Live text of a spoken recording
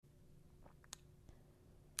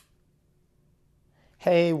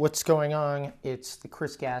Hey, what's going on? It's the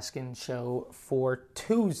Chris Gaskin Show for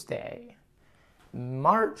Tuesday,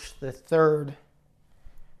 March the 3rd,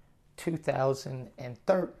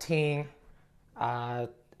 2013. I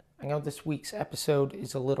know this week's episode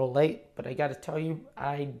is a little late, but I gotta tell you,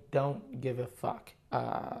 I don't give a fuck.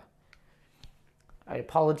 I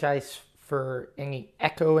apologize for any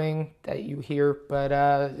echoing that you hear, but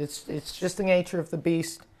it's just the nature of the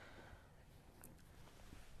beast.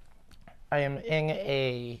 I am in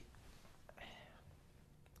a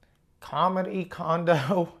comedy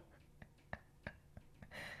condo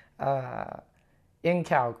in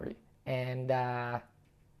Calgary, and I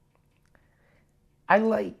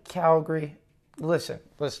like Calgary. Listen.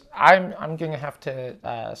 I'm gonna have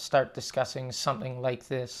to start discussing something like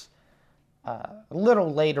this a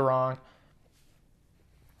little later on.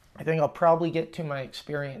 I think I'll probably get to my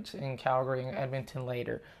experience in Calgary and Edmonton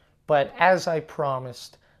later, but as I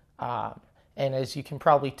promised. And as you can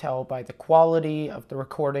probably tell by the quality of the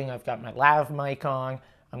recording, I've got my lav mic on.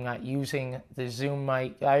 I'm not using the Zoom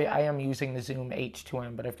mic. I am using the Zoom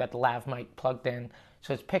H2M, but I've got the lav mic plugged in.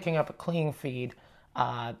 So it's picking up a clean feed.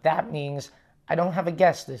 That means I don't have a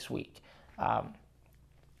guest this week.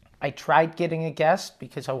 I tried getting a guest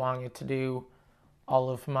because I wanted to do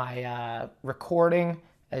all of my recording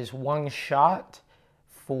as one shot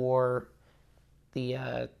for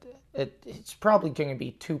the... It's probably going to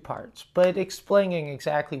be two parts, but explaining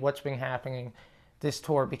exactly what's been happening this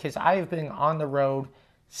tour, because I've been on the road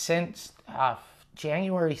since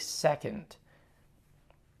January 2nd.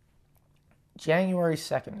 January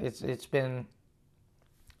 2nd. It's been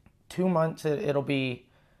 2 months. It'll be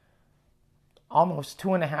almost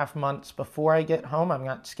 2.5 months before I get home. I'm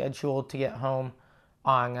not scheduled to get home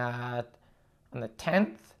on the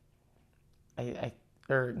 10th.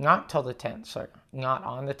 Or not till the 10th, sorry. Not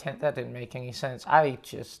on the 10th. That didn't make any sense. I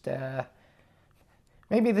just,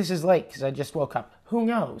 maybe this is late because I just woke up. Who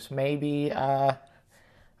knows? Maybe, I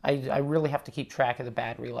really have to keep track of the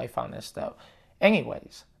battery life on this, though.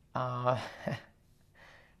 Anyways,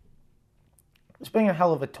 it's been a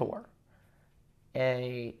hell of a tour.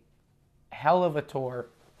 A hell of a tour.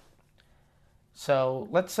 So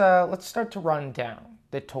let's start to run down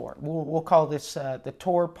the tour. We'll call this the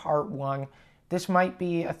tour part 1. This might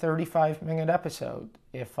be a 35-minute episode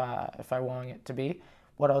if I want it to be.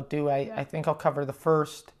 What I'll do, I think I'll cover the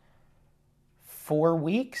first 4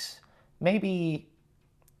 weeks, maybe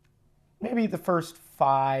the first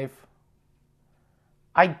 5.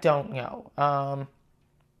 I don't know.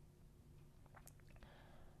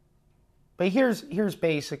 But here's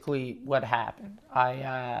basically what happened.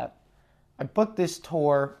 I booked this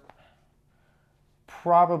tour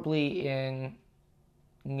probably in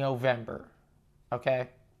November. Okay.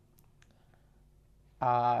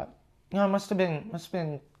 It must have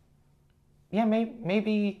been, yeah,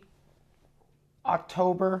 maybe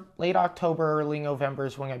October, late October, early November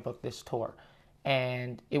is when I booked this tour.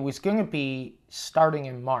 And it was going to be starting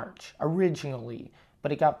in March originally,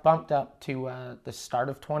 but it got bumped up to the start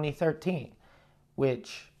of 2013,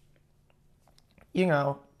 which,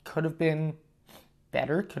 could have been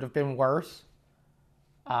better, could have been worse.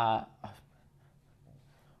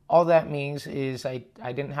 All that means is I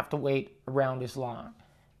didn't have to wait around as long.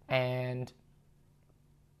 And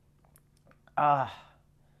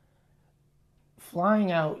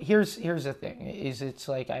flying out, here's the thing, is it's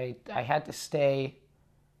like I had to stay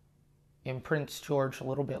in Prince George a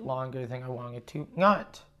little bit longer than I wanted to.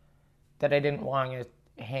 Not that I didn't want to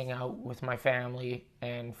hang out with my family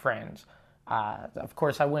and friends. Of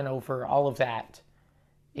course, I went over all of that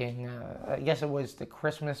in, I guess it was the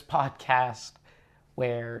Christmas podcast,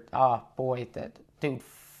 where, oh boy, that dude,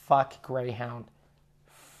 fuck Greyhound.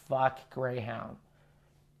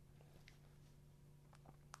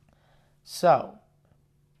 So,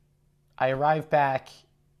 I arrived back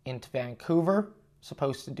into Vancouver,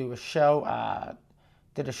 supposed to do a show,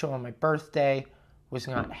 did a show on my birthday, was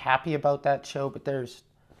not happy about that show, but there's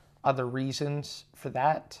other reasons for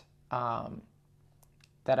that,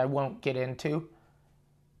 that I won't get into.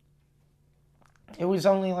 It was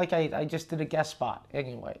only like I just did a guest spot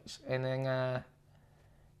anyways. And then,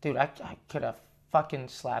 dude, I could have fucking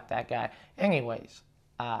slapped that guy. Anyways,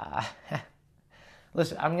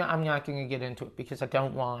 listen, I'm not going to get into it because I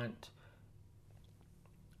don't want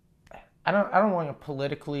to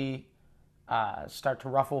politically start to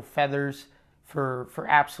ruffle feathers for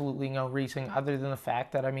absolutely no reason other than the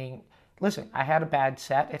fact that, listen, I had a bad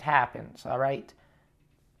set. It happens, all right?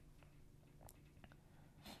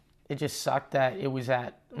 It just sucked that it was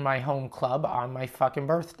at my home club on my fucking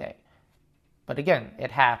birthday. But again,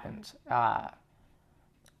 it happens.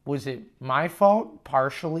 Was it my fault?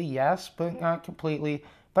 Partially, yes, but not completely.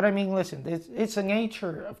 But I mean, listen, it's the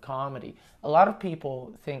nature of comedy. A lot of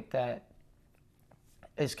people think that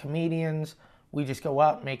as comedians, we just go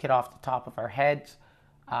up, make it off the top of our heads,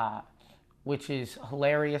 which is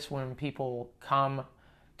hilarious when people come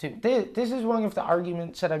to. This is one of the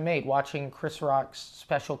arguments that I made watching Chris Rock's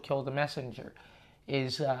special Kill the Messenger.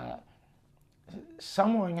 Is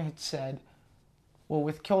someone had said, well,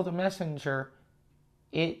 with Kill the Messenger,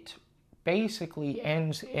 it basically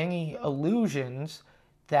ends any illusions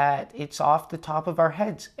that it's off the top of our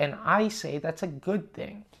heads. And I say that's a good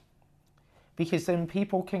thing, because then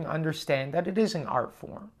people can understand that it is an art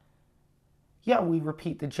form. Yeah, we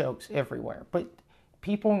repeat the jokes everywhere, but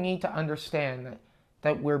people need to understand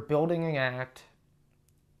that we're building an act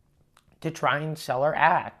to try and sell our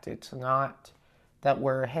act. It's not that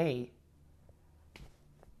we're, hey,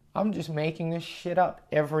 I'm just making this shit up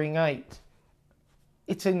every night.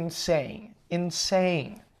 It's insane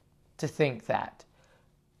to think that.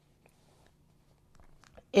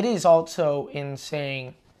 It is also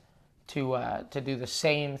insane to do the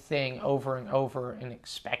same thing over and over and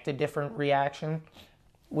expect a different reaction,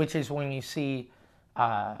 which is when you see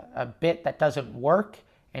a bit that doesn't work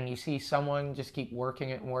and you see someone just keep working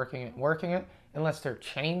it and working it and working it, unless they're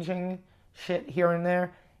changing shit here and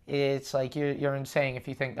there. It's like you're insane if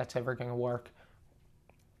you think that's ever going to work.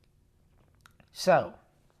 So,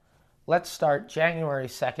 let's start January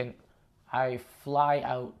 2nd. I fly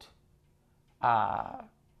out.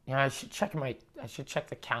 I should check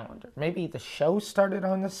the calendar. Maybe the show started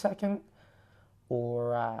on the 2nd,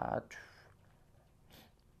 or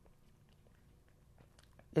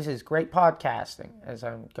this is great podcasting as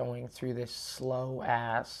I'm going through this slow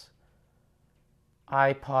ass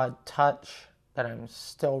iPod Touch that I'm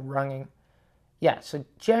still running. Yeah, so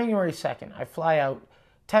January 2nd, I fly out.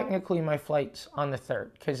 Technically, my flight's on the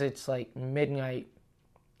 3rd, because it's like midnight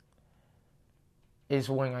is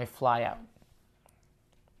when I fly out.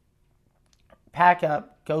 Pack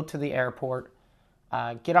up, go to the airport,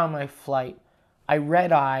 get on my flight. I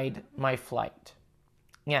red-eyed my flight.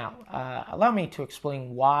 Now, allow me to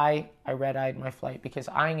explain why I red-eyed my flight, because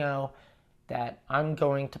I know that I'm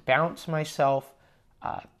going to bounce myself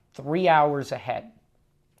 3 hours ahead.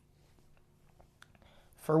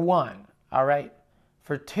 For one, all right?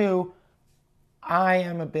 For two, I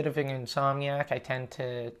am a bit of an insomniac. I tend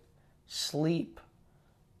to sleep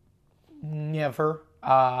never.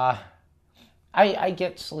 I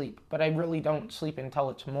get sleep, but I really don't sleep until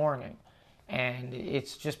it's morning. And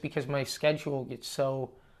it's just because my schedule gets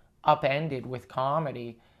so upended with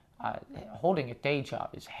comedy. Holding a day job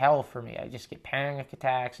is hell for me. I just get panic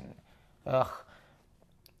attacks and ugh.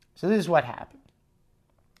 So this is what happened.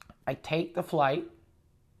 I take the flight.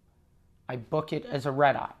 I book it as a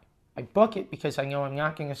red eye. I book it because I know I'm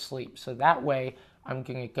not going to sleep. So that way I'm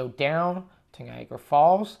going to go down to Niagara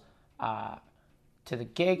Falls, to the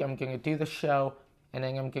gig. I'm going to do the show, and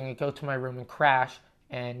then I'm going to go to my room and crash.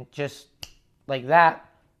 And just like that,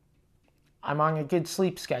 I'm on a good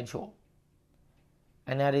sleep schedule.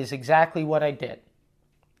 And that is exactly what I did.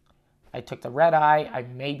 I took the red eye. I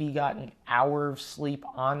maybe got an hour of sleep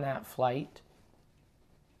on that flight.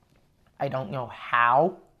 I don't know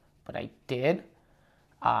how, but I did.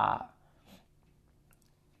 I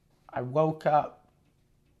woke up.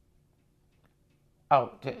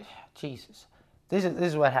 Oh, Jesus. This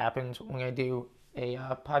is what happens when I do a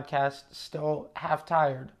podcast still half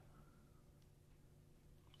tired.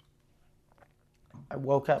 I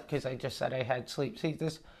woke up because I just said I had sleep. See,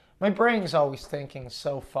 my brain's always thinking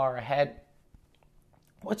so far ahead.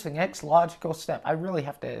 What's the next logical step? I really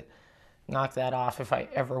have to knock that off if I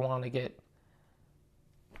ever want to get...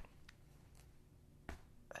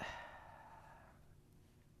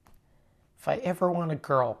 If I ever want a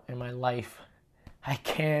girl in my life, I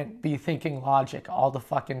can't be thinking logic all the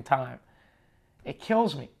fucking time. It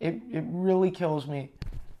kills me. It really kills me.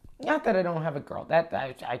 Not that I don't have a girl. That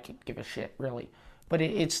I could give a shit, really. But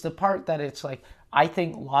it's the part that it's like, I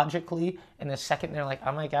think logically, and the second they're like,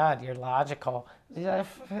 oh my God, you're logical.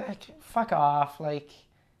 Fuck off. Like,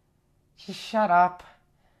 just shut up.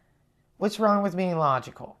 What's wrong with being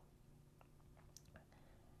logical?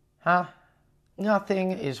 Huh?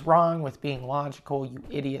 Nothing is wrong with being logical, you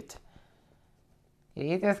idiot.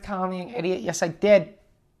 You just call me an idiot? Yes, I did.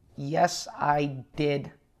 Yes, I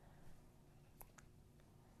did.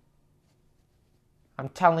 I'm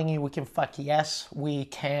telling you, we can fuck. Yes, we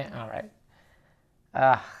can. All right.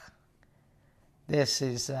 This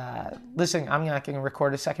is... listen, I'm not going to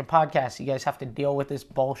record a second podcast. You guys have to deal with this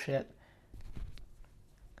bullshit.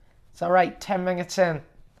 It's all right. 10 minutes in.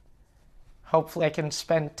 Hopefully I can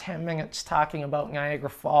spend 10 minutes talking about Niagara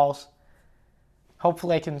Falls.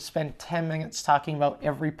 Hopefully I can spend 10 minutes talking about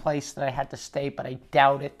every place that I had to stay, but I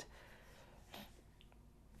doubt it.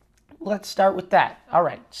 Let's start with that. All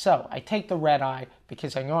right, so I take the red eye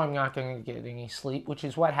because I know I'm not going to get any sleep, which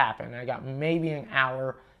is what happened. I got maybe an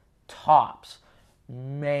hour tops.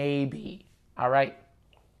 Maybe. All right.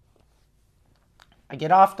 I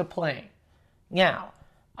get off the plane. Now,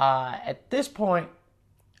 at this point,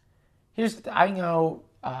 I know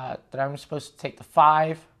that I'm supposed to take the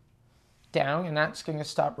 5 down, and that's going to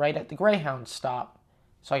stop right at the Greyhound stop.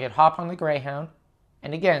 So I could hop on the Greyhound,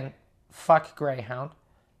 and again, fuck Greyhound.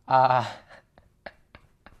 Hop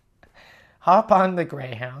on the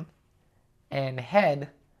Greyhound and head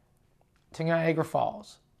to Niagara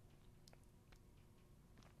Falls.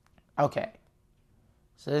 Okay,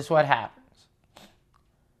 so this is what happens.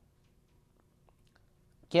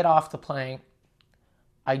 Get off the plane.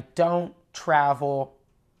 I don't travel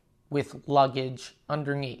with luggage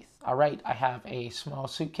underneath. All right, I have a small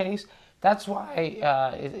suitcase. That's why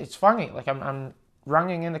it's funny. Like I'm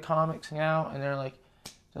running into comics now, and they're like,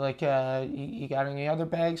 you got any other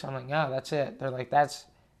bags? I'm like, no, that's it. They're like, that's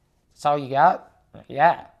all you got? I'm like,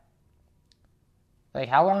 yeah. Like,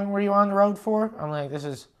 how long were you on the road for? I'm like,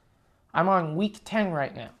 I'm on week 10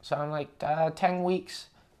 right now. So I'm like, 10 weeks.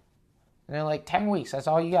 And they're like, 10 weeks, that's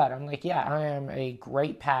all you got? I'm like, yeah, I am a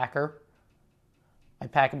great packer. I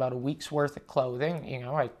pack about a week's worth of clothing. You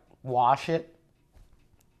know, I wash it.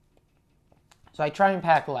 So I try and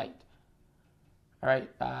pack light. All right.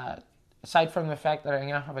 Aside from the fact that I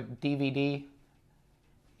now have a DVD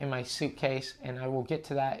in my suitcase, and I will get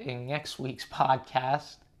to that in next week's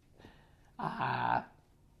podcast.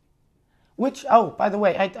 Which, oh, by the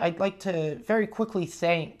way, I'd like to very quickly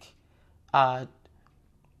thank,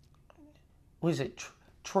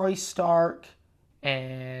 Troy Stark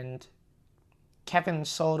and Kevin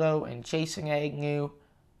Soto and Jason Agnew.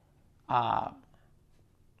 God,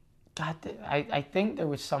 I think there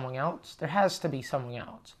was someone else. There has to be someone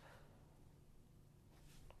else.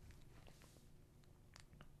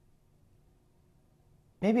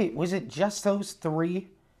 Maybe, was it just those 3?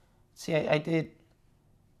 See, I did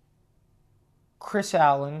Chris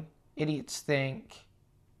Allen, Idiots Think,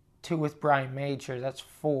 2 with Brian Major, that's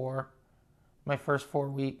 4. My first 4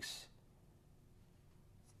 weeks.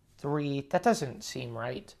 3, that doesn't seem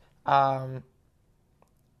right. God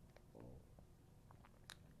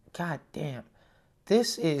damn.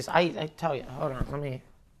 This is, I tell you, hold on, let me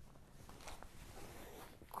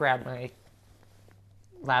grab my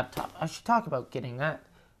laptop. I should talk about getting that.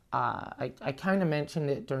 I kind of mentioned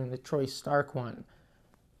it during the Troy Stark one,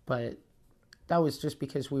 but that was just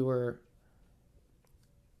because we were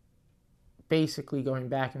basically going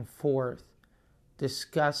back and forth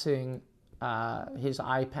discussing his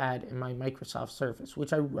iPad and my Microsoft Surface,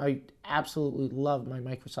 which I absolutely love my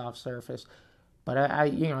Microsoft Surface, but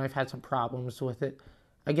I've had some problems with it.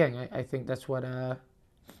 Again, I think that's what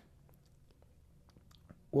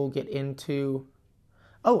we'll get into.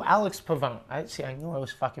 Oh, Alex Pavone. I knew I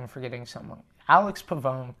was fucking forgetting someone. Alex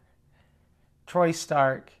Pavone, Troy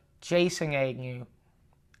Stark, Jason Agnew,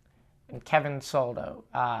 and Kevin Soldo.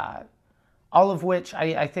 All of which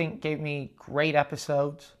I think gave me great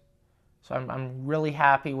episodes. So I'm really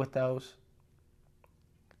happy with those.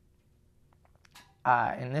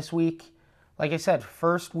 And this week, like I said,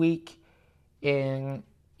 first week in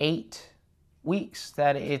 8 weeks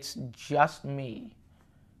that it's just me.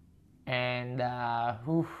 And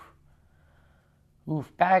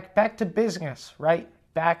back to business, right?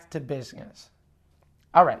 Back to business.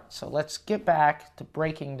 All right, so let's get back to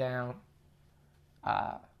breaking down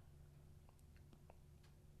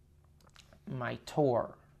my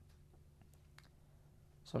tour.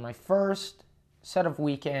 So my first set of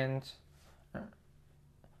weekends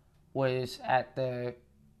was at the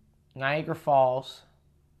Niagara Falls.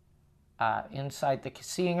 Inside the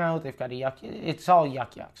casino, they've got a yuck. It's all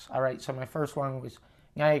yucks. All right. So my first one was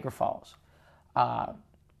Niagara Falls.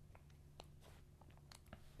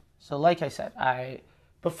 So like I said,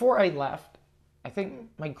 before I left, I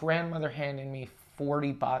think my grandmother handed me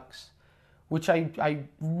 $40, which I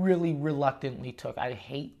really reluctantly took. I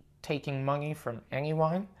hate taking money from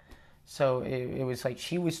anyone, so it was like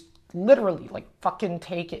she was literally like, "Fucking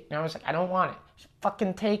take it," and I was like, "I don't want it. Just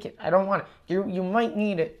fucking take it. I don't want it. You might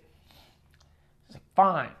need it." I was like,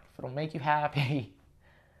 "Fine, if it'll make you happy,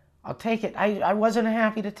 I'll take it." I wasn't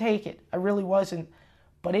happy to take it. I really wasn't,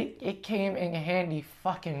 but it came in handy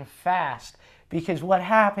fucking fast, because what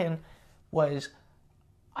happened was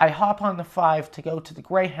I hop on the 5 to go to the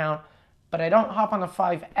Greyhound, but I don't hop on the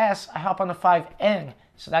 5S, I hop on the 5N.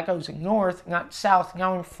 So that goes north, not south.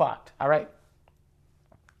 Now I'm fucked, all right?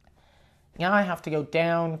 now I have to go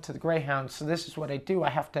down to the Greyhound. So this is what I do. I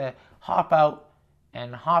have to hop out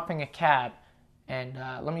and hop in a cab. And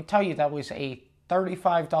let me tell you, that was a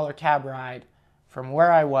 $35 cab ride from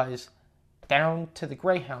where I was down to the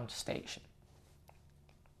Greyhound station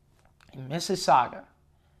in Mississauga.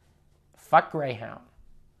 Fuck Greyhound.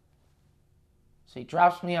 So he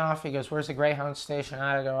drops me off. He goes, where's the Greyhound station?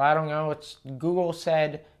 I go, I don't know. Google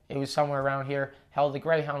said it was somewhere around here. Hell, the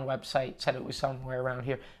Greyhound website said it was somewhere around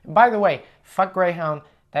here. And by the way, fuck Greyhound.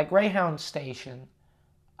 That Greyhound station,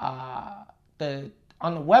 on the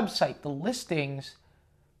website, the listings,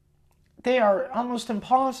 they are almost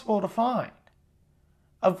impossible to find.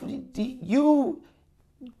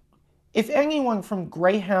 If anyone from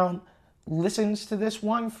Greyhound listens to this,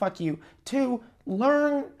 one, fuck you. Two,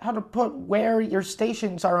 learn how to put where your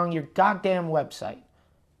stations are on your goddamn website.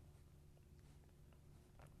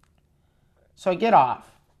 So I get off,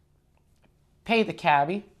 pay the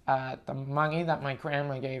cabbie the money that my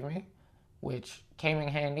grandma gave me, which came in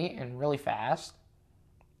handy and really fast.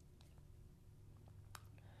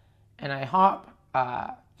 And I hop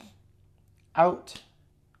out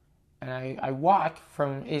and I walk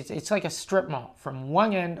from, it's like a strip mall, from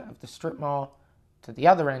one end of the strip mall to the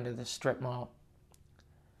other end of the strip mall,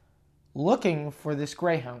 looking for this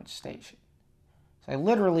Greyhound station. So I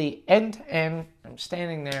literally, end to end, I'm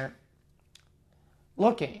standing there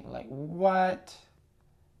looking like, what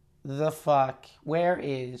the fuck? Where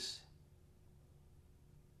is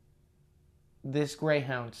this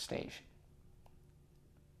Greyhound station?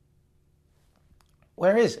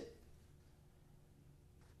 Where is it?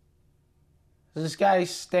 This guy's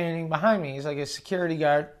standing behind me. He's like a security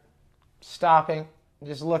guard, stopping,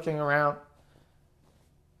 just looking around.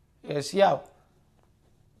 He goes, yo.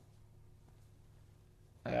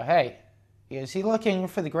 I go, hey. He goes, he looking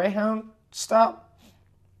for the Greyhound stop?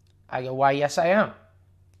 I go, why, yes, I am.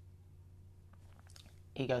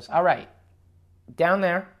 He goes, all right. Down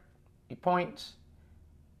there, he points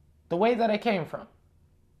the way that I came from.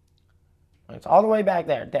 It's all the way back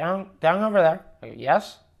there, down over there. I go,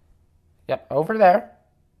 yes. Yep, over there.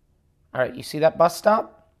 All right, you see that bus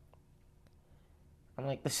stop? I'm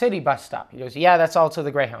like, the city bus stop. He goes, yeah, that's also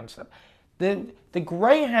the Greyhound stop. The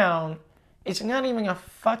Greyhound, it's not even a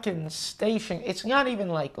fucking station. It's not even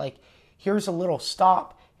like here's a little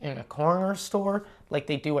stop in a corner store like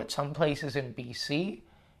they do at some places in BC.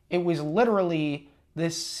 It was literally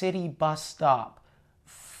this city bus stop.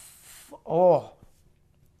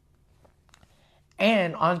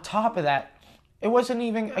 And on top of that, it wasn't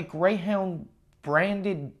even a Greyhound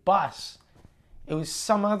branded bus. It was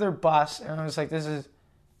some other bus, and I was like, this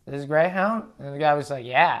is Greyhound? And the guy was like,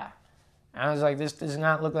 yeah. And I was like, this does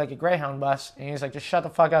not look like a Greyhound bus. And he was like, just shut the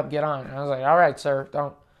fuck up, get on. And I was like, all right, sir,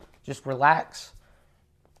 don't, just relax.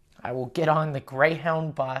 I will get on the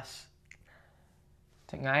Greyhound bus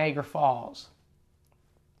to Niagara Falls.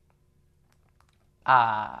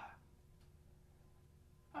 I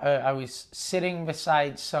was sitting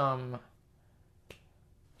beside some,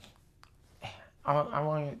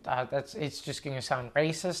 it's just going to sound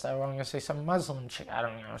racist. I want to say some Muslim chick. I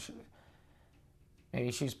don't know.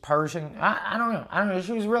 Maybe she was Persian. I don't know.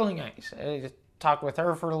 She was really nice. I talked with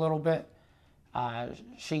her for a little bit.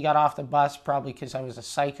 She got off the bus probably because I was a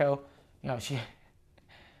psycho. You know,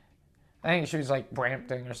 I think she was like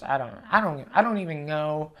Brampton or something. I don't even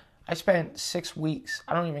know. I spent 6 weeks.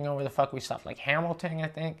 I don't even know where the fuck we stopped. Like Hamilton, I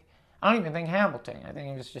think. I don't even think Hamilton. I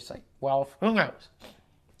think it was just like Guelph. Who knows?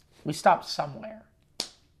 We stopped somewhere.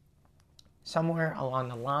 Somewhere along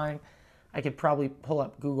the line. I could probably pull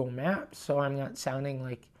up Google Maps so I'm not sounding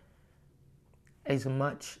like as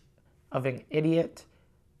much of an idiot.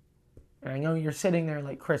 And I know you're sitting there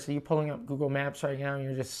like, Chris, are you pulling up Google Maps right now and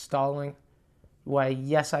you're just stalling? Why,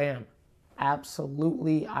 yes, I am.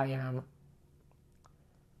 Absolutely, I am.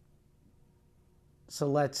 So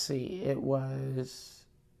let's see. It was...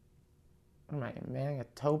 Am I in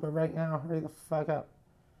Manitoba right now? Hurry the fuck up.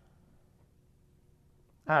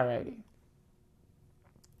 Alrighty.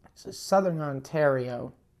 So Southern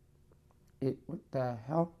Ontario. What the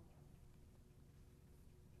hell?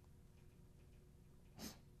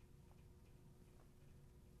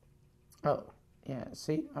 Oh, yeah,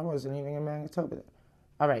 see, I wasn't even in Manitoba.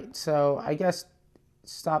 All right, so I guess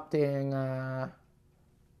stopped in,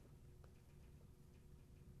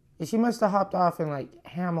 she must have hopped off in, like,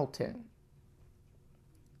 Hamilton.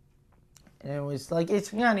 And it was, like,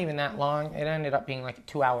 it's not even that long. It ended up being, like, a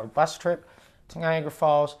 2-hour bus trip to Niagara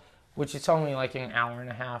Falls, which it's only, like, an hour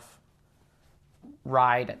and a half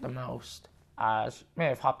ride at the most. May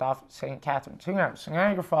have hopped off at St. Catharines. Who knows? So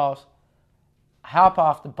Niagara Falls, I hop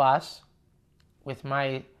off the bus with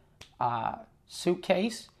my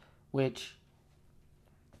suitcase, which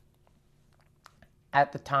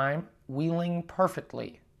at the time, wheeling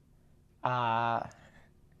perfectly. Why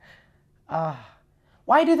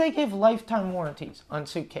do they give lifetime warranties on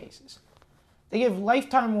suitcases? They give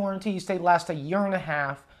lifetime warranties, they last a year and a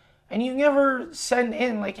half, and you never send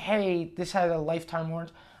in like, hey, this has a lifetime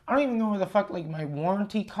warranty. I don't even know where the fuck like my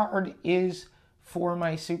warranty card is for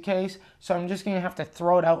my suitcase, so I'm just gonna have to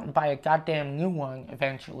throw it out and buy a goddamn new one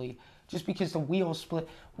eventually, just because the wheels split.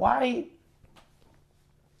 Why?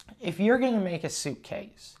 If you're gonna make a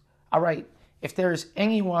suitcase, all right, if there's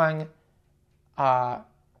anyone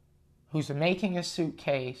who's making a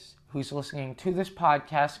suitcase, who's listening to this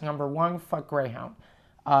podcast, number one, fuck Greyhound.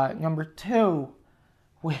 Number two,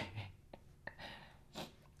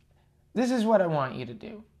 this is what I want you to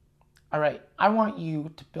do. All right, I want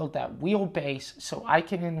you to build that wheelbase so I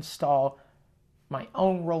can install my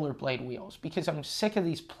own rollerblade wheels, because I'm sick of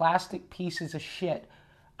these plastic pieces of shit.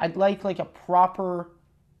 I'd like a proper,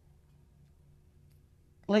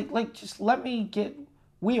 just let me get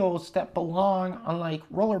wheels that belong on like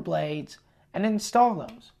rollerblades and install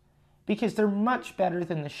those, because they're much better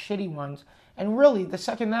than the shitty ones. And really, the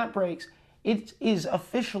second that breaks, it is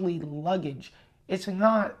officially luggage. It's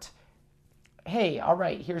not, hey, all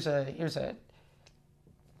right, here's a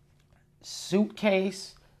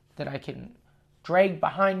suitcase that I can drag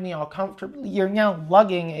behind me all comfortably. You're now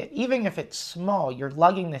lugging it, even if it's small, you're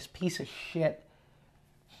lugging this piece of shit,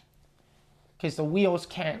 because the wheels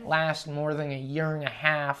can't last more than a year and a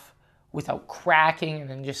half without cracking and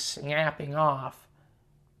then just snapping off.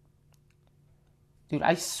 Dude,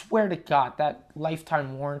 I swear to God, that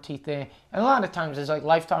lifetime warranty thing, and a lot of times it's like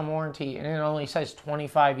lifetime warranty and it only says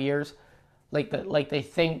 25 years. Like they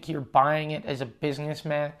think you're buying it as a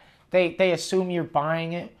businessman. They assume you're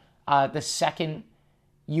buying it the second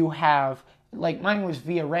you have, like mine was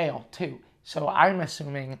via rail too. So I'm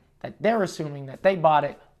assuming that they're assuming that they bought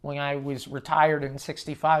it when I was retired in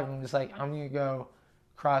 65 and was like, I'm going to go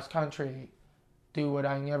cross country, do what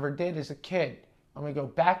I never did as a kid. I'm going to go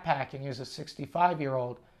backpacking as a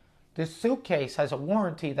 65-year-old. This suitcase has a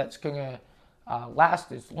warranty that's going to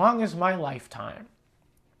last as long as my lifetime.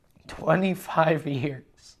 25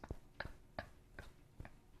 years.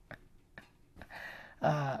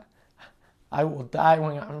 I will die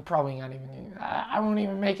when I'm probably not even, I won't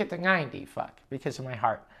even make it to 90, because of my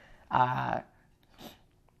heart.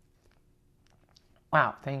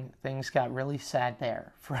 Wow, things got really sad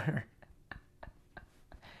there.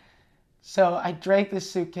 So I dragged this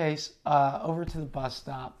suitcase over to the bus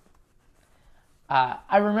stop.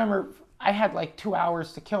 I remember I had like 2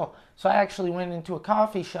 hours to kill, so I actually went into a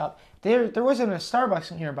coffee shop. There wasn't a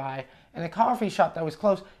Starbucks nearby, and the coffee shop that was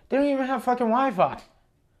closed didn't even have fucking Wi-Fi.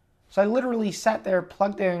 So I literally sat there,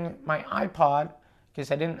 plugged in my iPod, because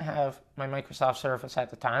I didn't have my Microsoft Surface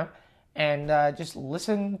at the time, and just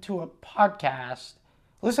listened to a podcast.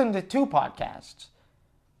 Listened to 2 podcasts.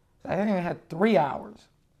 I think I had 3 hours.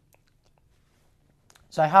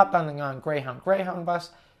 So I hopped on the Greyhound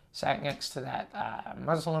bus, sat next to that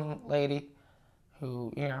Muslim lady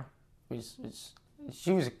who,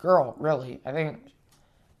 she was a girl, really. I think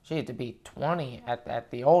she had to be 20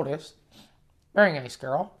 at the oldest. Very nice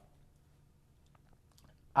girl.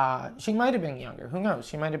 She might have been younger. Who knows?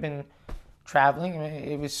 She might have been traveling. I mean,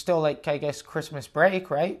 it was still like, I guess, Christmas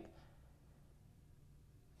break, right?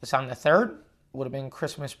 It's on the 3rd. Would have been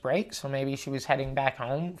Christmas break. So maybe she was heading back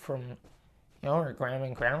home from, her grandma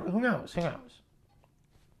and grandma. Who knows?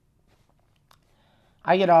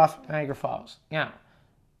 I get off Niagara Falls. Now,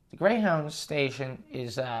 the Greyhound station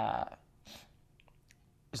is a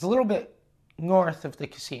little bit north of the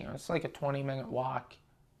casino. It's like a 20-minute walk.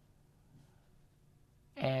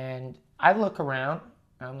 And I look around,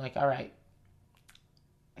 and I'm like, all right,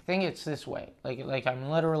 I think it's this way. Like I'm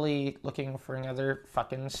literally looking for another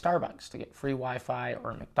fucking Starbucks to get free Wi-Fi,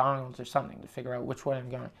 or McDonald's or something, to figure out which way I'm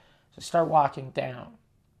going. So I start walking down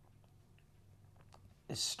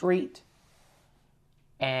the street,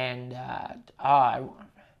 and I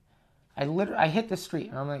hit the street,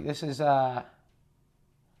 and I'm like, this is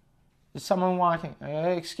someone walking.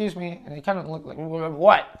 Excuse me, and they kind of look like,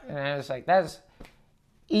 what? And I was like, that's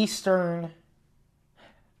Eastern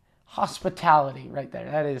hospitality right there.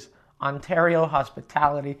 That is Ontario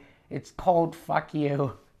hospitality. It's cold, fuck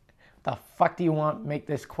you. The fuck do you want? Make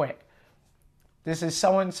this quick. This is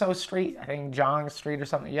so-and-so street. I think John Street or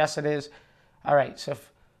something. Yes, it is. All right, so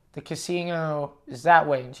if the casino is that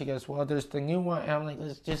way. And she goes, well, there's the new one. And I'm like,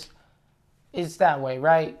 it's that way,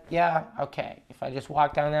 right? Yeah, okay. If I just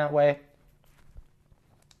walk down that way.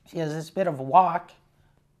 She has this bit of a walk.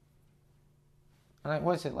 I'm like,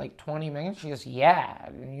 was it like 20 minutes? She goes, yeah.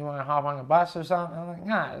 You want to hop on a bus or something? I'm like,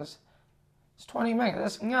 nah, it's 20 minutes.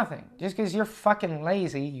 That's nothing. Just because you're fucking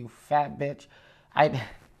lazy, you fat bitch. I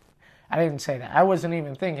didn't say that. I wasn't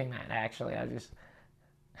even thinking that, actually. I just...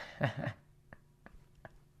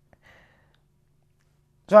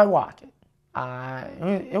 So I walk it.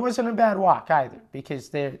 It wasn't a bad walk either, because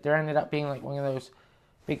there ended up being like one of those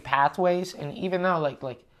big pathways, and even though like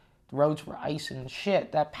the roads were ice and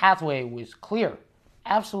shit, that pathway was clear,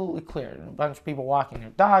 absolutely clear, and a bunch of people walking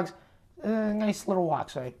their dogs. Nice little walk.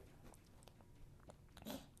 So I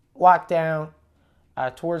walk down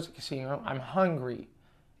towards the casino. I'm hungry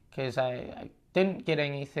because I didn't get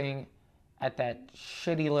anything at that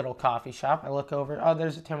shitty little coffee shop. I look over. Oh,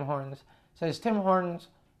 there's a Tim Hortons. It says Tim Hortons,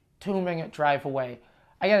 2-minute drive away.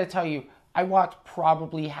 I got to tell you, I walked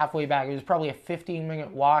probably halfway back. It was probably a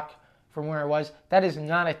 15-minute walk from where I was. That is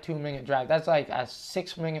not a 2-minute drive. That's like a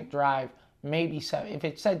 6-minute drive, maybe 7. If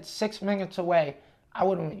it said 6 minutes away, I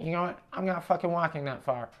wouldn't, you know what? I'm not fucking walking that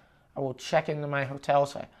far. I will check into my hotel,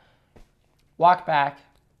 so I walk back,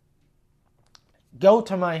 go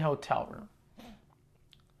to my hotel room.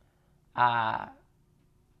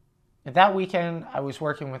 That weekend, I was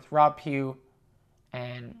working with Rob Pugh,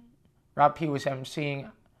 and Rob Pugh was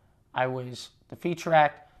emceeing. I was the feature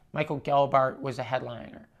act. Michael Gelbart was a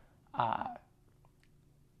headliner. I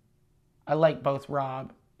like both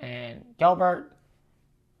Rob and Gelbart.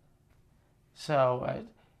 So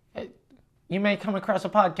you may come across a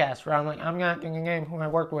podcast where I'm not going to name who I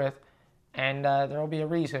worked with, and there will be a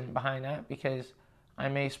reason behind that, because I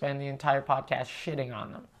may spend the entire podcast shitting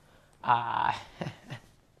on them.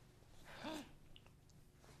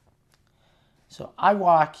 So I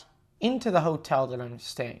walk into the hotel that I'm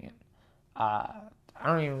staying in. I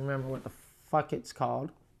don't even remember what the fuck it's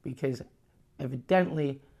called, because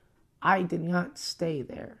evidently I did not stay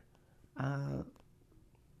there. Let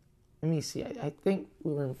me see. I think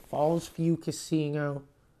we were in Falls View Casino,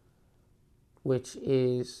 which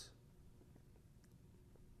is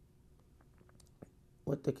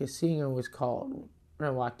what the casino was called when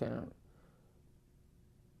I walked down.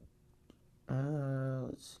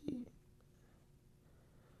 Let's see.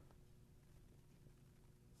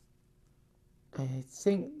 I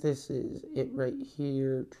think this is it right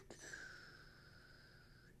here.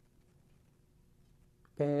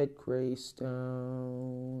 Bad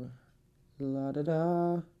Greystone. La da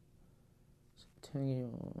da.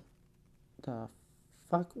 Centennial. The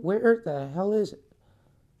fuck? Where the hell is it?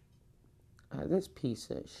 This piece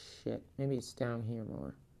of shit. Maybe it's down here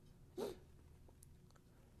more.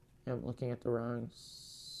 I'm looking at the wrong...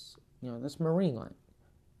 this Marine Line.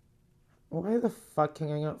 Why the fuck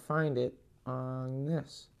can I not find it on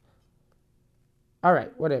this?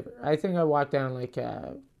 Alright, whatever. I think I walked down like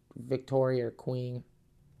Victoria or Queen.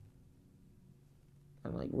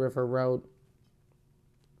 On like River Road.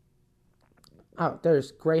 Oh,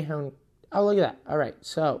 there's Greyhound. Oh, look at that. Alright,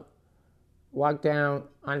 so walk down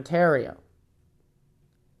Ontario.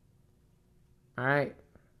 Alright.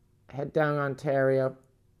 Head down Ontario.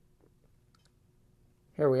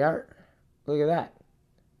 Here we are. Look at that.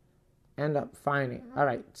 End up finding.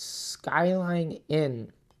 Alright, Skyline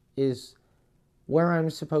Inn is where I'm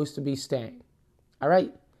supposed to be staying.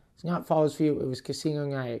 Alright? It's not Falls View, it was Casino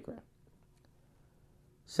Niagara.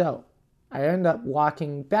 So, I end up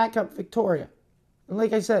walking back up Victoria. And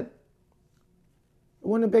like I said, it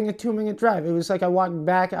wouldn't have been a 2-minute drive. It was like I walked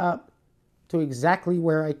back up to exactly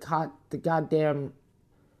where I caught the goddamn,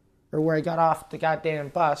 or where I got off the goddamn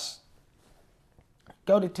bus.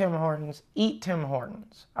 Go to Tim Hortons, eat Tim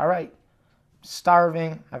Hortons. Alright?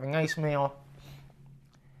 Starving, have a nice meal.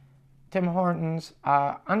 Tim Hortons,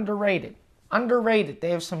 underrated. Underrated.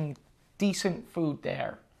 They have some decent food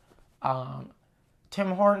there.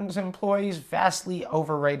 Tim Hortons employees, vastly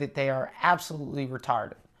overrated. They are absolutely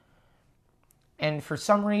retarded. And for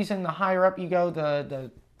some reason, the higher up you go,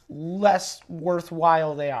 the less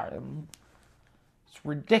worthwhile they are. It's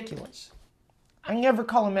ridiculous. I never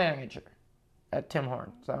call a manager at Tim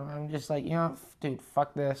Hortons. So I'm just like, dude,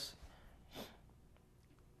 fuck this.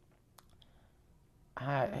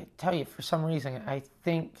 I tell you, for some reason, I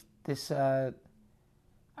think this...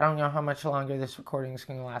 I don't know how much longer this recording is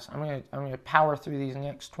going to last. I'm gonna power through these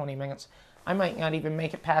next 20 minutes. I might not even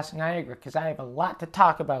make it past Niagara, because I have a lot to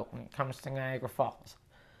talk about when it comes to Niagara Falls.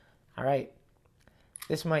 All right?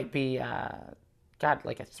 This might be,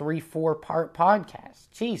 like a 3-4 part podcast.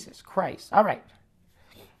 Jesus Christ. All right.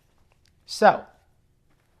 So,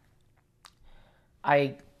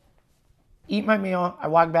 I eat my meal. I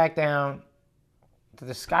walk back down to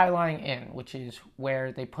the Skyline Inn, which is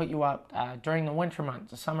where they put you up during the winter months.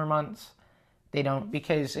 The summer months, They don't,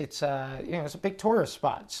 because it's it's a big tourist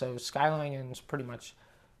spot. So Skyline Inn's pretty much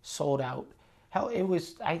sold out. Hell, it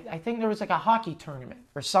was I think there was like a hockey tournament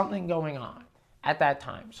or something going on at that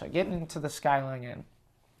time. So I get into the Skyline Inn.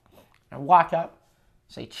 I walk up,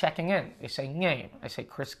 say checking in. They say name. I say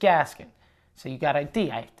Chris Gaskin. So you got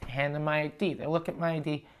ID. I hand them my ID. They look at my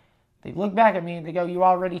ID. They look back at me and they go, you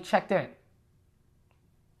already checked in.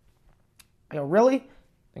 I go, really?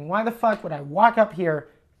 Then why the fuck would I walk up here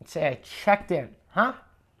and say I checked in? Huh?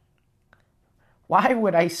 Why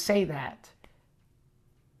would I say that?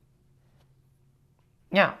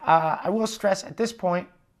 Now, I will stress at this point,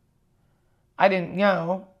 I didn't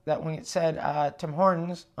know that when it said Tim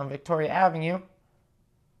Hortons on Victoria Avenue,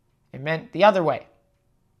 it meant the other way.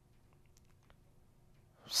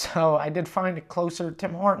 So I did find a closer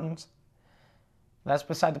Tim Hortons. That's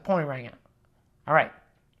beside the point right now. All right.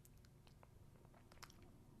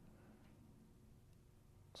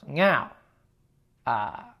 So now,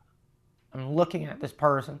 I'm looking at this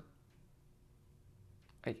person.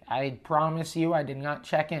 I promise you I did not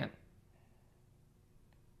check in.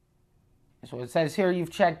 So it says here you've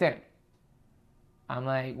checked in. I'm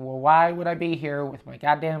like, well, why would I be here with my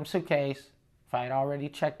goddamn suitcase if I had already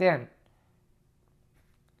checked in?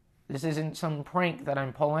 This isn't some prank that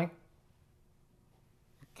I'm pulling.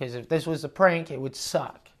 Because if this was a prank, it would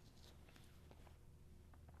suck.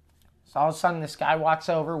 So all of a sudden, this guy walks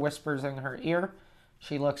over, whispers in her ear.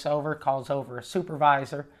 She looks over, calls over a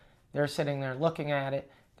supervisor. They're sitting there looking at it.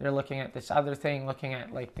 They're looking at this other thing, looking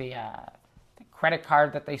at like the credit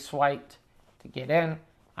card that they swiped to get in.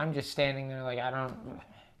 I'm just standing there like,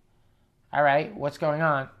 all right, what's going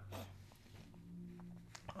on?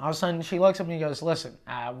 All of a sudden, she looks at me and goes, listen,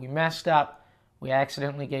 we messed up. We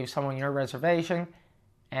accidentally gave someone your reservation.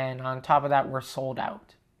 And on top of that, we're sold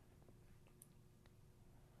out.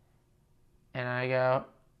 And I go,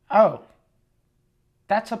 oh,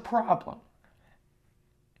 that's a problem.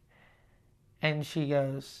 And she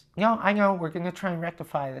goes, no, I know, we're going to try and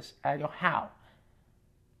rectify this. I go, how?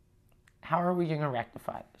 How are we going to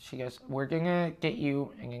rectify this? She goes, we're going to get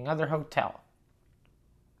you in another hotel.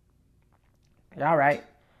 All right.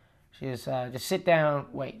 She goes, just sit down,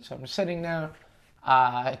 wait. So I'm sitting down.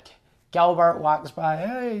 Gelbart walks by.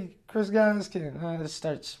 Hey, Chris Gaskin.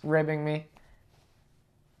 Starts ribbing me.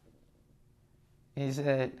 He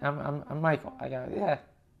said, I'm Michael. I go, yeah.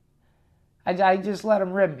 I just let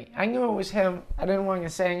him rib me. I knew it was him. I didn't want to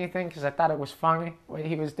say anything because I thought it was funny what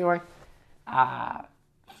he was doing.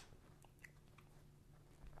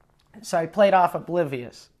 So I played off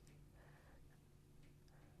oblivious.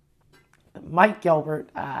 Mike Gilbert,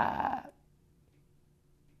 I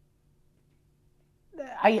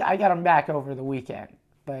got him back over the weekend.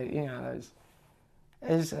 But, dude,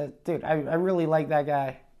 I really like that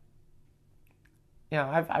guy.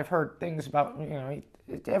 I've heard things about,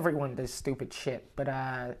 everyone does stupid shit.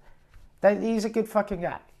 But he's a good fucking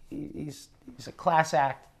guy. He's a class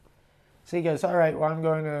act. So he goes, all right, well, I'm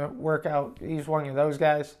going to work out. He's one of those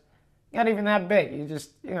guys. Not even that big. He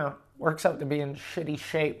just, works out to be in shitty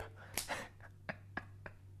shape.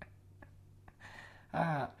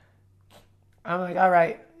 I'm like, all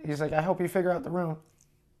right. He's like, I hope you figure out the room.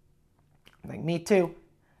 I'm like, me too.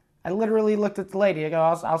 I literally looked at the lady. I go,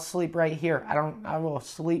 I'll sleep right here. I will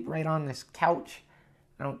sleep right on this couch.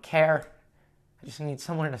 I don't care. I just need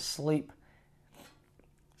somewhere to sleep.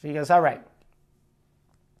 So he goes, all right.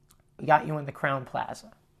 We got you in the Crowne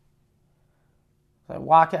Plaza. So I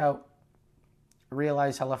walk out. I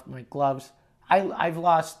realize I left my gloves. I've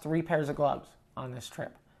lost 3 pairs of gloves on this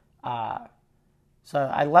trip. So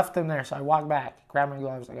I left them there. So I walk back, grab my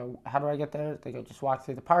gloves. I go, how do I get there? They go, just walk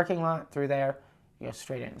through the parking lot, through there. You go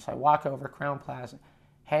straight in. So I walk over Crowne Plaza.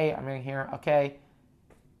 Hey, I'm in here. Okay.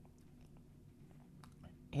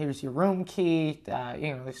 Here's your room key.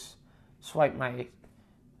 Just swipe my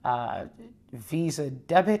Visa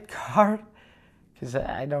debit card. Because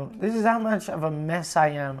this is how much of a mess I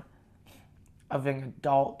am of an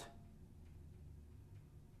adult.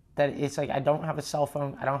 That it's like I don't have a cell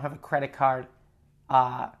phone. I don't have a credit card.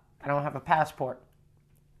 I don't have a passport.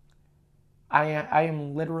 I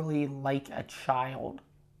am literally like a child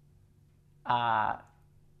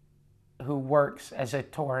who works as a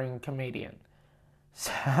touring comedian.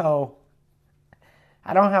 So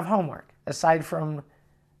I don't have homework aside from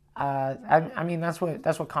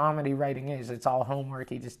that's what comedy writing is. It's all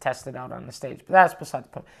homework. You just test it out on the stage. But that's beside the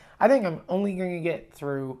point. I think I'm only going to get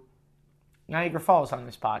through Niagara Falls on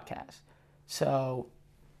this podcast. So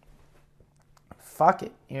fuck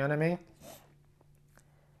it. You know what I mean?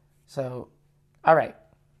 So, all right.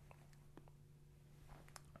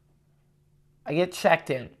 I get checked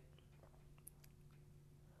in.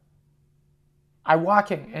 I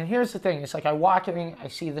walk in, and here's the thing. It's like I walk in, I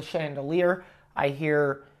see the chandelier, I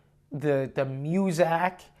hear the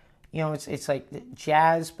music. It's like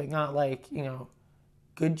jazz, but not like,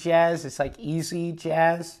 good jazz. It's like easy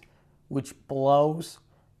jazz, which blows.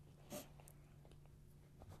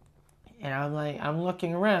 And I'm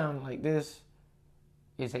looking around like, this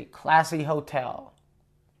is a classy hotel.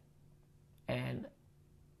 And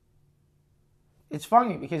it's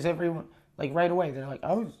funny because everyone, like right away, they're like,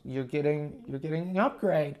 oh, you're getting an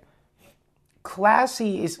upgrade.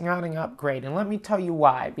 Classy is not an upgrade, and let me tell you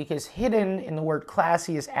why. Because hidden in the word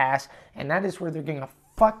classy is ass, and that is where they're gonna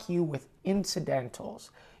fuck you with incidentals.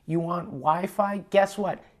 You want Wi-Fi? Guess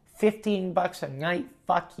what? $15 a night.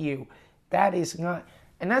 Fuck you. That is not.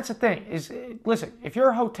 And that's the thing. Listen, if you're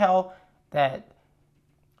a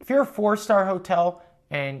 4-star hotel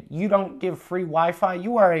and you don't give free Wi-Fi,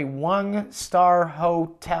 you are a 1-star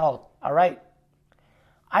hotel. All right.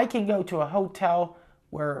 I can go to a hotel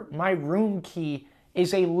where my room key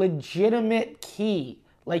is a legitimate key,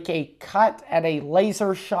 like a cut at a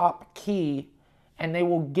laser shop key, and they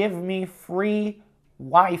will give me free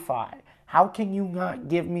Wi-Fi. How can you not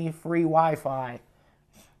give me free Wi-Fi?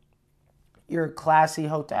 You're a classy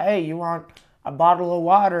hotel. Hey, you want a bottle of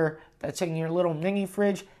water that's in your little mini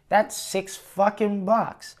fridge? That's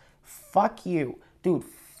 $6 Fuck you. Dude,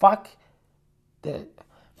 fuck the...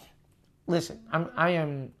 Listen,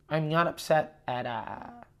 I'm not upset at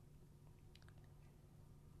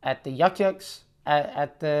the Yuk Yuk's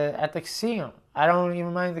at the casino. I don't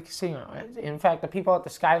even mind the casino. In fact, the people at the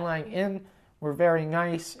Skyline Inn were very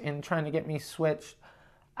nice in trying to get me switched.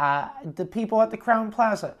 The people at the Crowne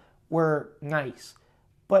Plaza were nice,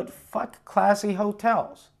 but fuck classy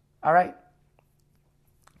hotels. All right.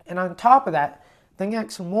 And on top of that, the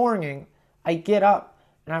next morning I get up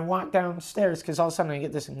and I walk downstairs because all of a sudden I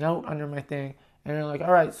get this note under my thing. And they're like,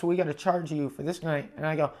 all right, so we got to charge you for this night. And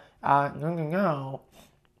I go, no.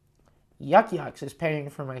 Yuk Yuk's is paying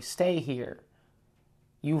for my stay here.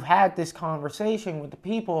 You've had this conversation with the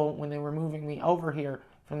people when they were moving me over here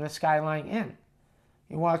from the Skyline Inn.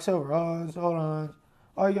 He walks over, hold on.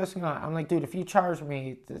 Oh, I guess not. I'm like, dude, if you charge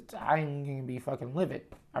me, I'm going to be fucking livid.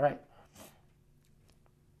 All right.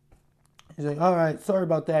 He's like, all right, sorry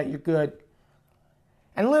about that. You're good.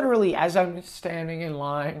 And literally, as I'm standing in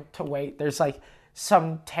line to wait, there's like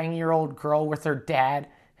some 10-year-old girl with her dad.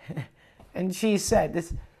 And she said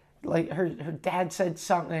this, like her dad said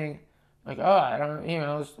something like, oh, I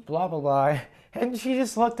don't, blah, blah, blah. And she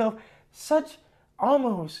just looked up such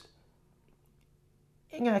almost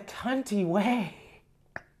in a cunty way.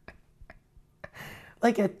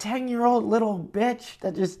 Like a 10-year-old little bitch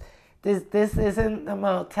that just, this isn't the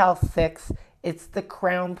Motel 6. It's the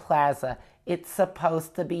Crowne Plaza. It's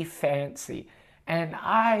supposed to be fancy. And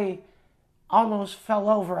I almost fell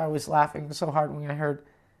over. I was laughing so hard when I heard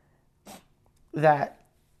that.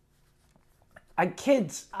 The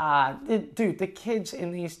kids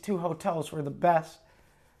in these two hotels were the best.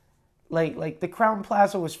 Like the Crowne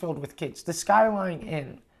Plaza was filled with kids. The Skyline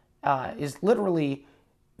Inn is literally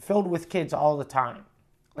filled with kids all the time.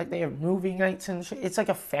 Like they have movie nights and shit. It's like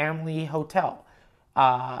a family hotel.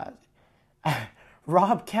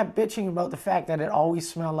 Rob kept bitching about the fact that it always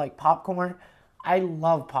smelled like popcorn. I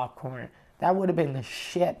love popcorn. That would have been the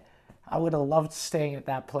shit. I would have loved staying at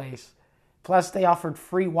that place. Plus, they offered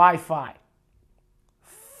free Wi-Fi.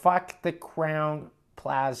 Fuck the Crowne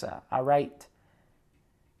Plaza, all right?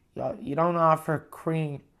 You don't offer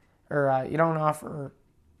you don't offer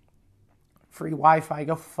free Wi-Fi.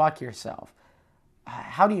 Go fuck yourself.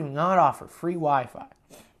 How do you not offer free Wi-Fi?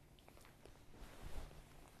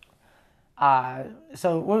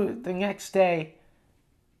 So the next day,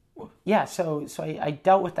 yeah, so I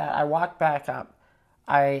dealt with that. I walked back up.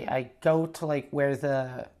 I go to like where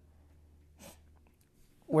the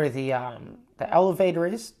elevator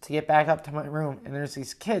is to get back up to my room, and there's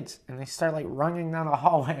these kids, and they start like running down the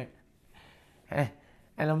hallway.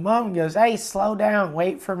 And the mom goes, hey, slow down,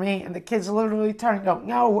 wait for me. And the kids literally turn and go,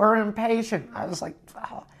 no, we're impatient. I was like,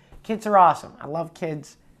 oh, kids are awesome. I love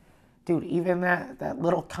kids. Dude, even that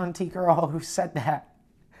little cunty girl who said that,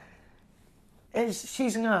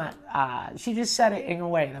 she's not, she just said it in a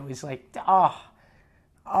way that was like, oh,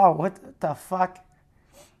 what the fuck?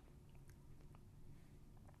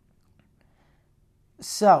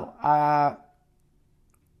 So, I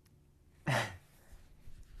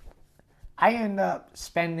end up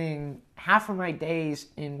spending half of my days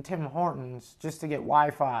in Tim Hortons just to get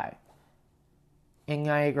Wi-Fi in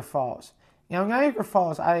Niagara Falls. Niagara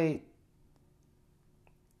Falls, I'm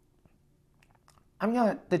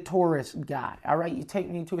not the tourist guy, all right? You take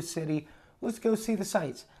me to a city, let's go see the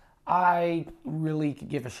sights. I really could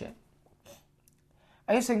give a shit.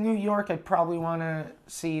 I guess in New York, I'd probably want to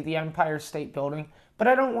see the Empire State Building, but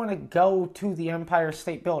I don't want to go to the Empire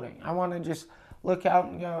State Building. I want to just look out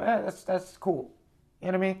and go, that's cool.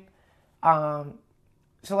 You know what I mean?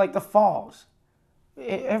 So like the falls,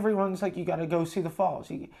 everyone's like, you got to go see the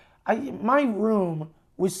falls. My room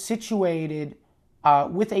was situated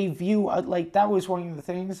with a view, like that was one of the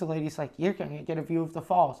things. The lady's like, you're going to get a view of the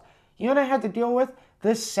falls. You know what I had to deal with?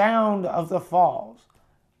 The sound of the falls.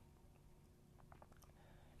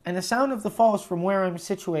 And the sound of the falls from where I'm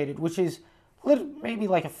situated, which is maybe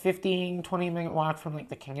like a 15, 20-minute walk from like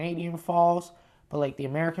the Canadian falls, but like the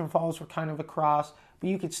American falls were kind of across, but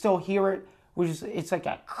you could still hear it, it's like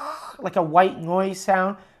a white noise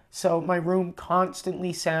sound. So my room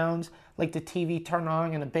constantly sounds like the TV turned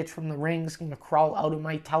on and a bitch from the Ring's gonna crawl out of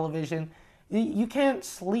my television. You can't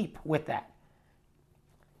sleep with that.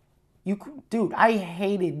 Dude, I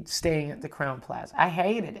hated staying at the Crowne Plaza. I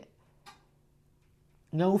hated it.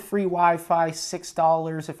 No free Wi-Fi,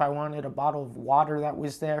 $6 if I wanted a bottle of water that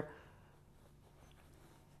was there.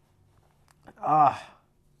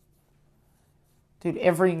 Dude,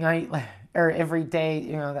 every night or every day,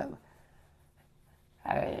 you know,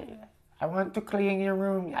 that I want to clean your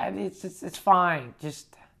room. It's fine.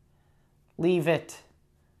 Just leave it.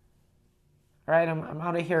 All right, I'm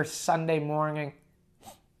out of here Sunday morning.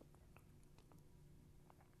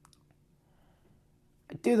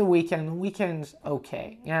 Do the weekend. The weekend's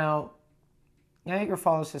okay. Now, Niagara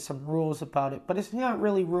Falls has some rules about it, but it's not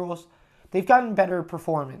really rules. They've gotten better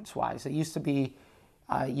performance-wise. It used to be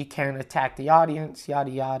you can't attack the audience,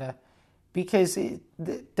 yada, yada, because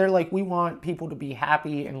they're like, we want people to be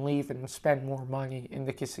happy and leave and spend more money in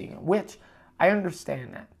the casino, which I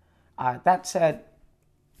understand that. That said,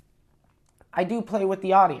 I do play with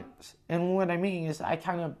the audience, and what I mean is I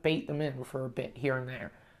kind of bait them in for a bit here and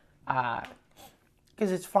there.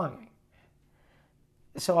 Because it's funny.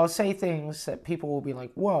 So I'll say things that people will be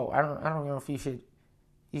like, whoa, I don't know if you should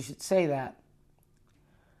say that.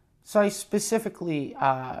 So I specifically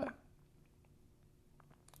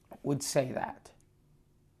would say that.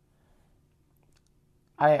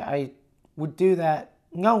 I would do that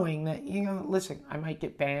knowing that, listen, I might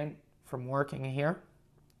get banned from working here.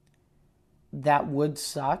 That would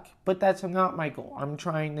suck, but that's not my goal. I'm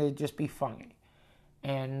trying to just be funny.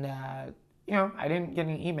 And, I didn't get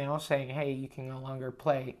an email saying, hey, you can no longer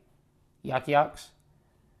play Yuck Yucks.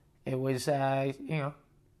 It was,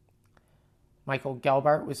 Michael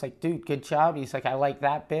Gelbart was like, dude, good job. He's like, I like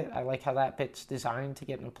that bit. I like how that bit's designed to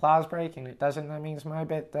get an applause break, and it doesn't. That means my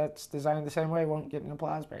bit that's designed the same way won't get an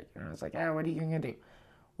applause break. And I was like, what are you going to do?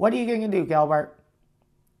 What are you going to do, Gelbart?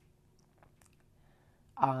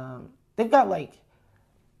 They've got like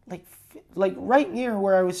right near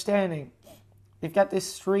where I was standing, they've got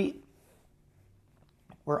this street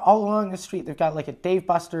where all along the street they've got like a Dave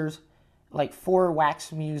Buster's, like 4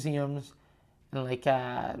 wax museums, and like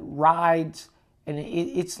rides, and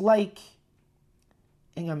it's like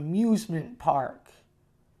an amusement park.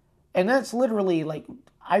 And that's literally like,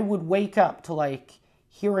 I would wake up to like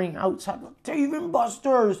hearing outside, like, Dave and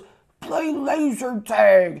Buster's, play laser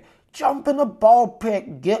tag, jump in a ball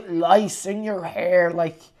pit, get lice in your hair.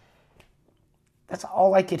 Like, that's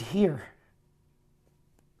all I could hear.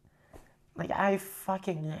 Like, I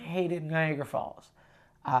fucking hated Niagara Falls.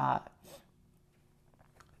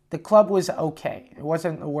 The club was okay. It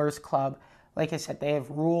wasn't the worst club. Like I said, they have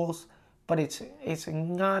rules, but it's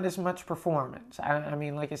not as much performance. I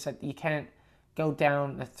mean, like I said, you can't go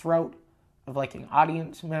down the throat of like an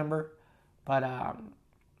audience member, but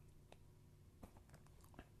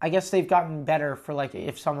I guess they've gotten better for like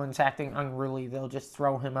if someone's acting unruly, they'll just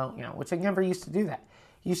throw him out now, which I never used to do that.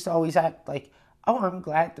 Used to always act like, oh, I'm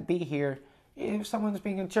glad to be here. If someone's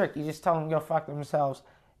being a jerk, you just tell them to go fuck themselves.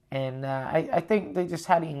 And I think they just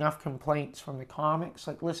had enough complaints from the comics.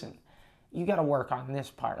 Like, listen, you got to work on this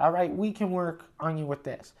part. All right, we can work on you with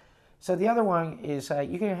this. So the other one is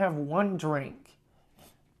you can have one drink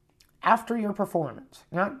after your performance.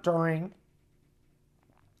 Not during,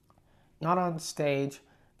 not on stage,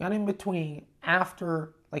 not in between.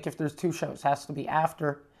 After, like if there's 2 shows, it has to be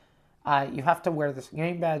after. You have to wear this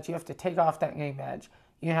name badge. You have to take off that name badge.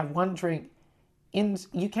 You have one drink.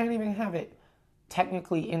 You can't even have it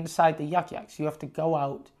technically inside the Yuck Yucks. You have to go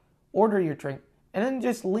out, order your drink, and then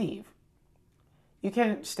just leave. You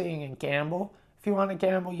can't stay and gamble. If you want to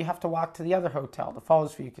gamble, you have to walk to the other hotel, the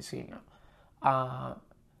Falls View Casino.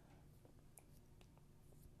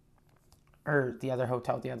 Or the other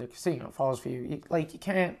hotel, the other casino, Falls View. You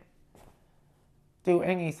can't do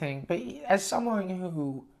anything. But as someone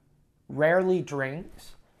who rarely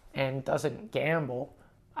drinks and doesn't gamble,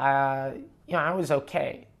 I was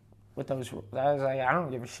okay. with those. I was like, I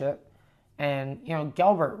don't give a shit. And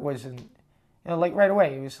Gelbert was in, like right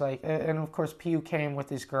away. He was like, and of course Pew came with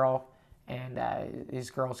his girl and his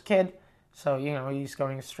girl's kid. So he's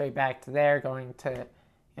going straight back to there, going to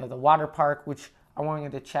the water park, which I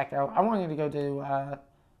wanted to check out. I wanted to go to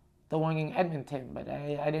the one in Edmonton, but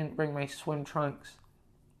I didn't bring my swim trunks.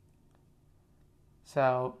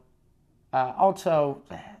 So also,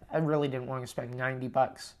 I really didn't want to spend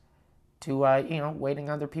 $90 to waiting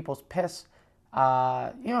other people's piss.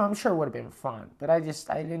 I'm sure it would have been fun, but I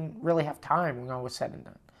didn't really have time when all was said and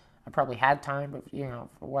done. I probably had time, but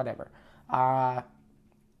whatever.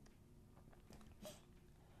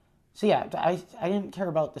 So yeah, I didn't care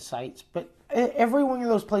about the sights, but every one of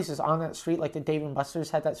those places on that street, like the Dave and Buster's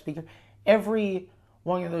had that speaker. Every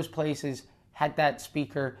one of those places had that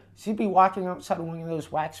speaker. So you'd be walking outside of one of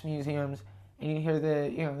those wax museums, and you hear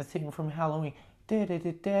the theme from Halloween.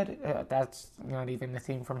 That's not even the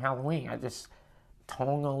theme from Halloween. I just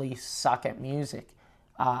tonally suck at music.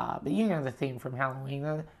 But the theme from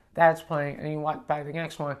Halloween, that's playing, and you walk by the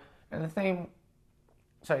next one, and the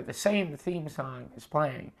same theme song is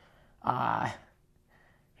playing.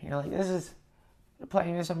 You're like, they're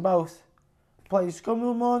playing this in both. Plays Come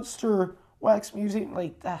on Monster, Wax Museum,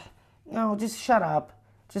 like, just shut up.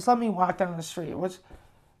 Just let me walk down the street.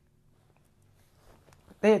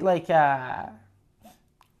 They had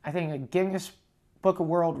I think a Guinness Book of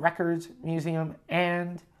World Records museum,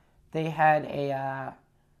 and they had a,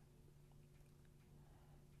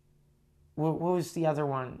 what was the other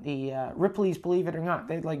one? The Ripley's Believe It or Not.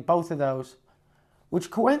 They had both of those, which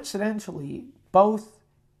coincidentally, both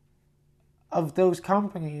of those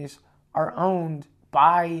companies are owned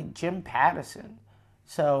by Jim Pattison.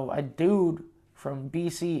 So a dude from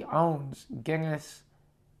BC owns Guinness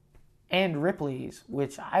and Ripley's,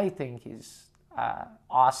 which I think is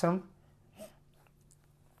awesome.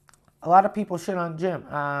 A lot of people shit on Jim.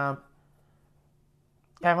 I've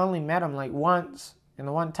only met him once, and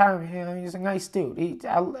the one time, he's a nice dude.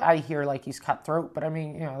 I hear he's cutthroat, but I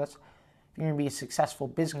mean, that's, if you're gonna be a successful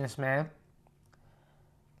businessman.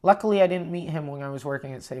 Luckily, I didn't meet him when I was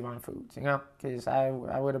working at Save On Foods, because I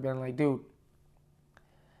would have been like, dude,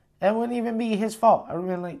 that wouldn't even be his fault. I would have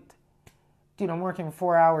been like, dude, I'm working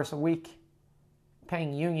 4 hours a week,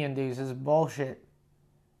 paying union dues. This is bullshit.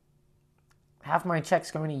 Half my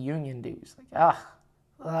check's going to union dues.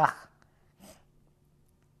 Ugh.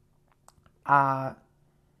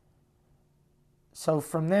 So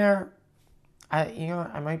from there,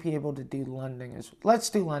 I might be able to do London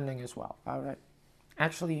let's do London as well. All right.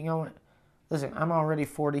 Actually, you know what? Listen, I'm already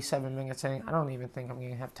 47 minutes in. I don't even think I'm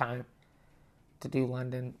going to have time to do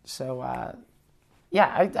London. So, I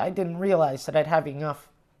didn't realize that I'd have enough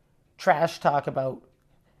trash talk about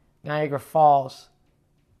Niagara Falls.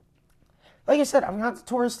 Like I said, I'm not the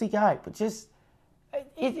touristy guy, but just,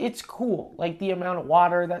 it's cool. The amount of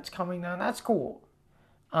water that's coming down, that's cool.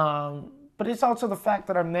 But it's also the fact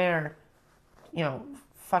that I'm there,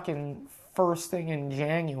 fucking first thing in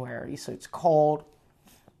January, so it's cold.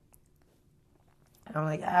 And I'm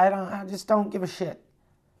like, I just don't give a shit.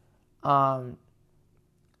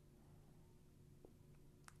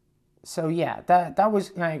 So yeah, that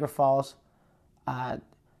was Niagara Falls.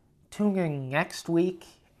 Tune in next week,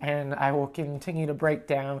 and I will continue to break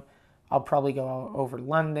down. I'll probably go over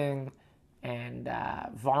London and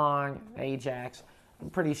Vaughan, Ajax. I'm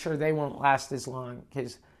pretty sure they won't last as long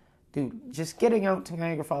because, dude, just getting out to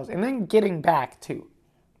Niagara Falls and then getting back too.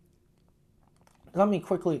 Let me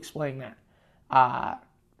quickly explain that.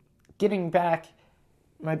 Getting back,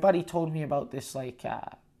 my buddy told me about this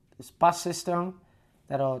this bus system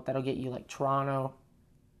that'll get you Toronto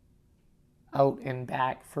out and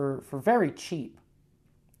back for very cheap.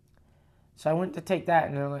 So I went to take that,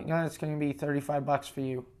 and they're like, no, it's going to be $35 for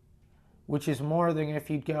you, which is more than if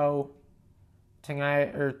you'd go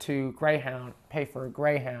to Greyhound, pay for a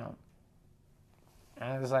Greyhound.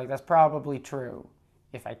 And I was like, that's probably true.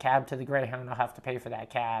 If I cab to the Greyhound, I'll have to pay for that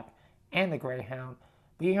cab and the Greyhound.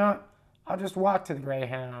 But I'll just walk to the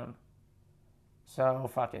Greyhound. So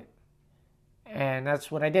fuck it. And that's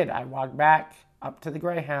what I did. I walked back up to the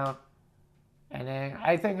Greyhound. And then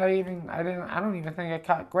I don't even think I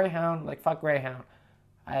caught Greyhound. Fuck Greyhound.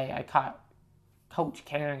 I caught Coach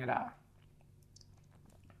Canada,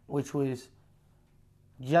 which was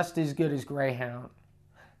just as good as Greyhound.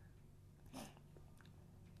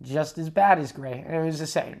 Just as bad as Greyhound. It was the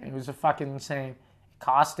same. It was the fucking same. It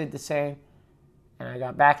costed the same. And I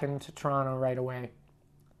got back into Toronto right away.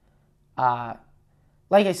 Like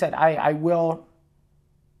I said, I will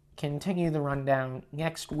continue the rundown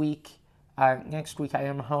next week. Next week I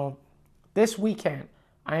am home. This weekend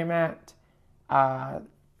I am at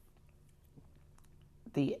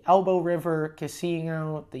the Elbow River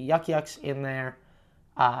Casino, the Yuck Yucks in there.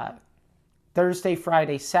 Thursday,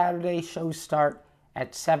 Friday, Saturday shows start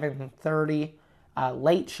at 7:30.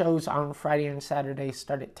 Late shows on Friday and Saturday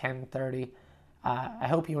start at 10:30. I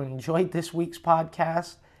hope you enjoyed this week's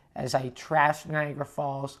podcast as I trash Niagara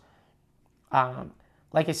Falls.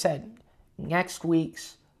 Like I said, next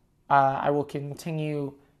week's I will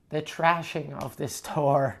continue the trashing of this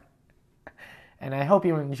tour. And I hope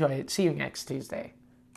you enjoy it. See you next Tuesday.